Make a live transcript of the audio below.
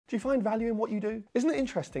Do you find value in what you do? Isn't it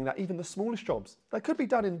interesting that even the smallest jobs that could be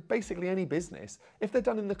done in basically any business, if they're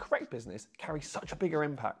done in the correct business, carry such a bigger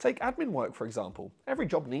impact? Take admin work, for example. Every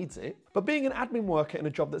job needs it, but being an admin worker in a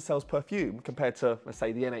job that sells perfume compared to, let's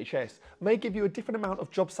say, the NHS, may give you a different amount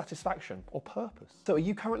of job satisfaction or purpose. So are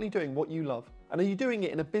you currently doing what you love? And are you doing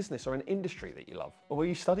it in a business or an industry that you love? Or are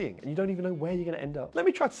you studying and you don't even know where you're going to end up? Let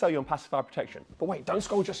me try to sell you on passive fire protection. But wait, don't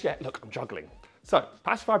scroll just yet. Look, I'm juggling. So,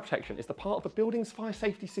 passive fire protection is the part of a building's fire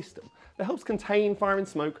safety system that helps contain fire and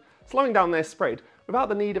smoke, slowing down their spread without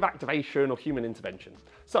the need of activation or human intervention.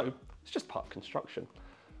 So, it's just part of construction.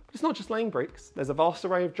 But it's not just laying bricks. There's a vast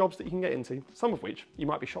array of jobs that you can get into, some of which you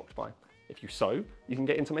might be shocked by. If you sew, you can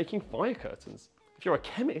get into making fire curtains. If you're a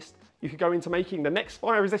chemist, you could go into making the next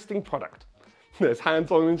fire-resisting product. There's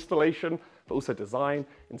hands-on installation, but also design,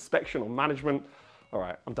 inspection or management. All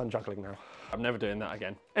right, I'm done juggling now. I'm never doing that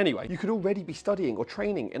again. Anyway, you could already be studying or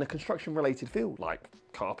training in a construction-related field like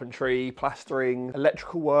carpentry, plastering,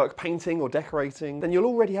 electrical work, painting or decorating. Then you'll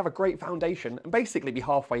already have a great foundation and basically be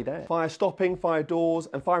halfway there. Fire stopping, fire doors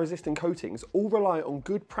and fire-resisting coatings all rely on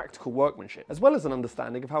good practical workmanship, as well as an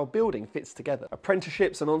understanding of how a building fits together.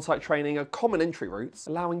 Apprenticeships and on-site training are common entry routes,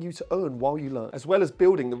 allowing you to earn while you learn, as well as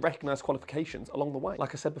building the recognised qualifications along the way.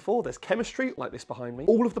 Like I said before, there's chemistry, like this behind me.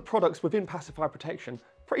 All of the products within passive fire protection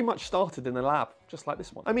pretty much started in the lab, just like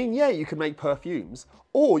this one. I mean, yeah, you can make perfumes,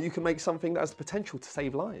 or you can make something that has the potential to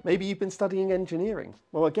save lives. Maybe you've been studying engineering.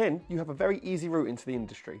 Well, again, you have a very easy route into the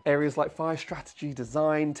industry. Areas like fire strategy,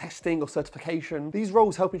 design, testing, or certification. These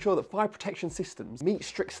roles help ensure that fire protection systems meet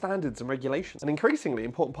strict standards and regulations, an increasingly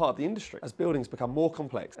important part of the industry as buildings become more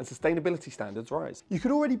complex and sustainability standards rise. You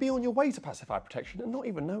could already be on your way to passive fire protection and not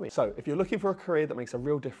even know it. So, if you're looking for a career that makes a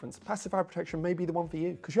real difference, passive fire protection may be the one for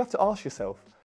you, because you have to ask yourself,